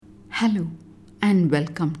Hello and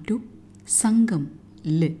welcome to Sangam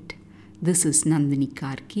Lit. This is Nandini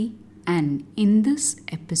Karki, and in this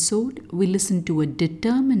episode we listen to a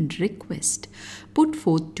determined request put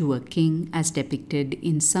forth to a king as depicted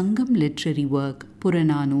in Sangam Literary work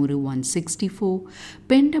Puranaanooru 164,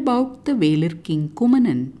 penned about the Velir King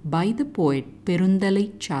Kumanan by the poet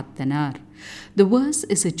Perunthalai Saathanaar. The verse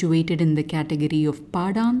is situated in the category of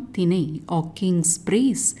Paadaan Thinai or King's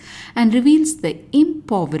Praise and reveals the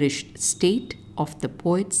impoverished state of the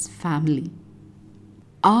poet's family.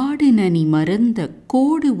 ஆடுநனி மறந்த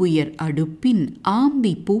கோடு உயர் அடுப்பின்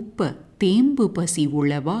ஆம்பி பூப்ப தேம்பு பசி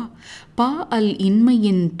உளவா பா அல்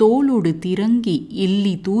இன்மையின் தோளொடு திரங்கி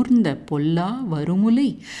இல்லி தூர்ந்த பொல்லா வருமுலை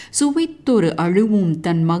சுவைத்தொரு அழுவும்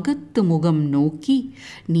தன் மகத்து முகம் நோக்கி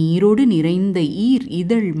நீரொடு நிறைந்த ஈர்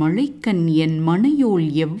இதழ் மழைக்கண் என் மனையோள்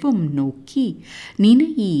எவ்வம் நோக்கி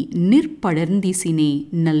நினையி நிற்படர்ந்திசினே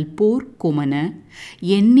நல் போர் குமன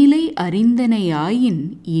எந்நிலை அறிந்தனையாயின்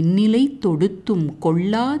இந்நிலை தொடுத்தும்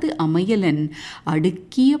கொள்ளாது அமையலன்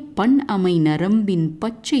அடுக்கிய பண் அமை நரம்பின்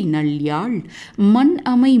பச்சை நல்யாழ் மண்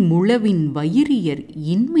அமை முழவின் வயிரியர்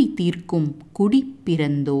இன்மை தீர்க்கும்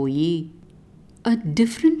குடிப்பிறந்தோயே. A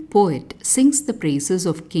different poet sings the praises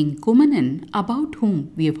of King Kumanan, about whom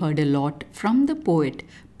we have heard a lot from the poet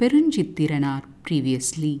Perunthalai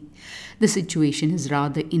previously. The situation is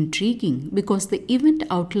rather intriguing because the event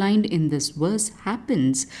outlined in this verse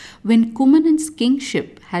happens when Kumanan's kingship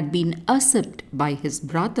had been usurped by his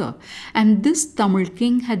brother, and this Tamil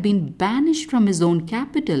king had been banished from his own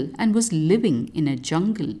capital and was living in a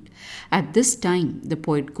jungle. At this time, the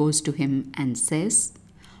poet goes to him and says,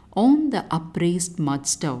 "On the upraised mud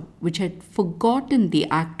stove, which had forgotten the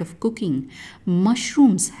act of cooking,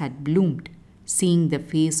 mushrooms had bloomed. Seeing the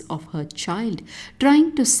face of her child, trying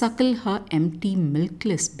to suckle her empty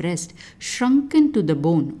milkless breast, shrunken to the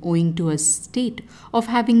bone owing to a state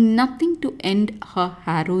of having nothing to end her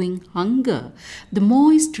harrowing hunger, the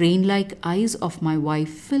moist rain-like eyes of my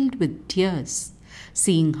wife filled with tears.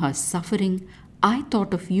 Seeing her suffering, I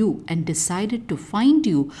thought of you and decided to find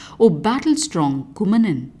you, O battle-strong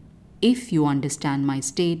Kumanan. If you understand my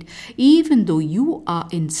state, even though you are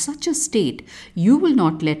in such a state, you will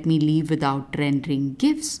not let me leave without rendering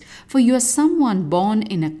gifts, for you are someone born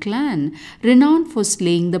in a clan renowned for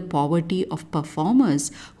slaying the poverty of performers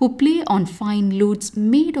who play on fine lutes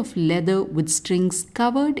made of leather with strings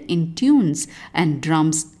covered in tunes and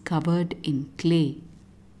drums covered in clay."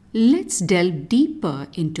 Let's delve deeper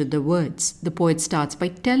into the words. The poet starts by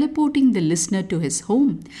teleporting the listener to his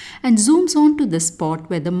home and zooms on to the spot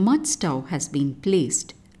where the mud stove has been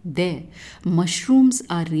placed. There, mushrooms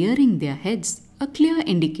are rearing their heads, a clear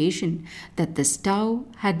indication that the stove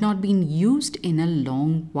had not been used in a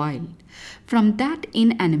long while. From that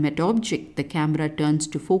inanimate object, the camera turns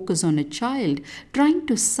to focus on a child trying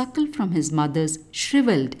to suckle from his mother's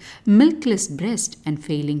shriveled, milkless breast, and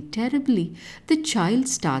failing terribly, the child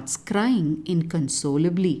starts crying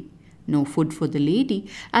inconsolably. No food for the lady,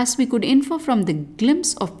 as we could infer from the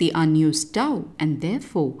glimpse of the unused stove, and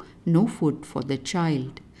therefore no food for the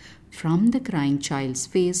child. From the crying child's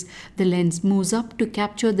face, the lens moves up to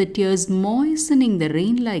capture the tears moistening the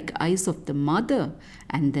rain-like eyes of the mother,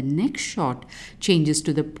 and the next shot changes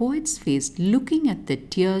to the poet's face looking at the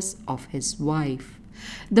tears of his wife.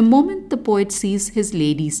 The moment the poet sees his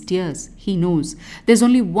lady's tears, he knows there's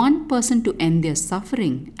only one person to end their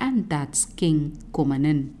suffering, and that's King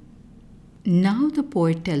Kumanan. Now the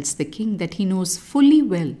poet tells the king that he knows fully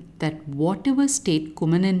well that whatever state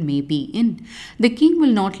Kumanan may be in, the king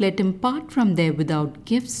will not let him part from there without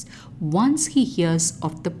gifts once he hears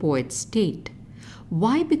of the poet's state.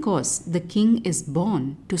 Why? Because the king is born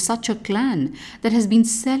to such a clan that has been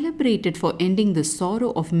celebrated for ending the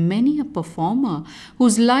sorrow of many a performer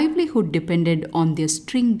whose livelihood depended on their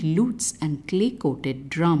stringed lutes and clay-coated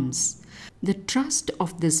drums. The trust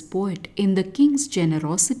of this poet in the king's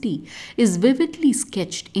generosity is vividly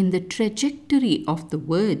sketched in the trajectory of the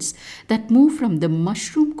words that move from the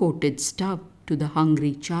mushroom-coated stove to the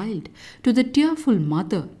hungry child, to the tearful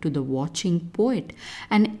mother, to the watching poet,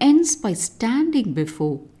 and ends by standing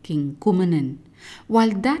before King Kumanan.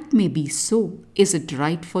 While that may be so, is it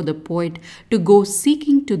right for the poet to go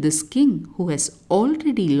seeking to this king who has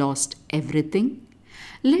already lost everything?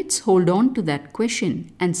 Let's hold on to that question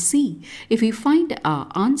and see if we find our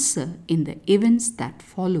answer in the events that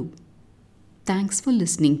follow. Thanks for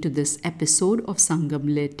listening to this episode of Sangam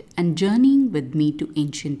Lit and journeying with me to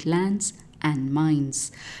ancient lands and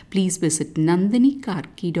minds. Please visit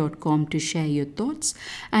nandinikarki.com to share your thoughts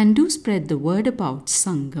and do spread the word about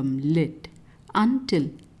Sangam Lit.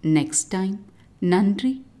 Until next time,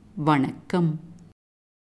 Nandri, Vanakkam.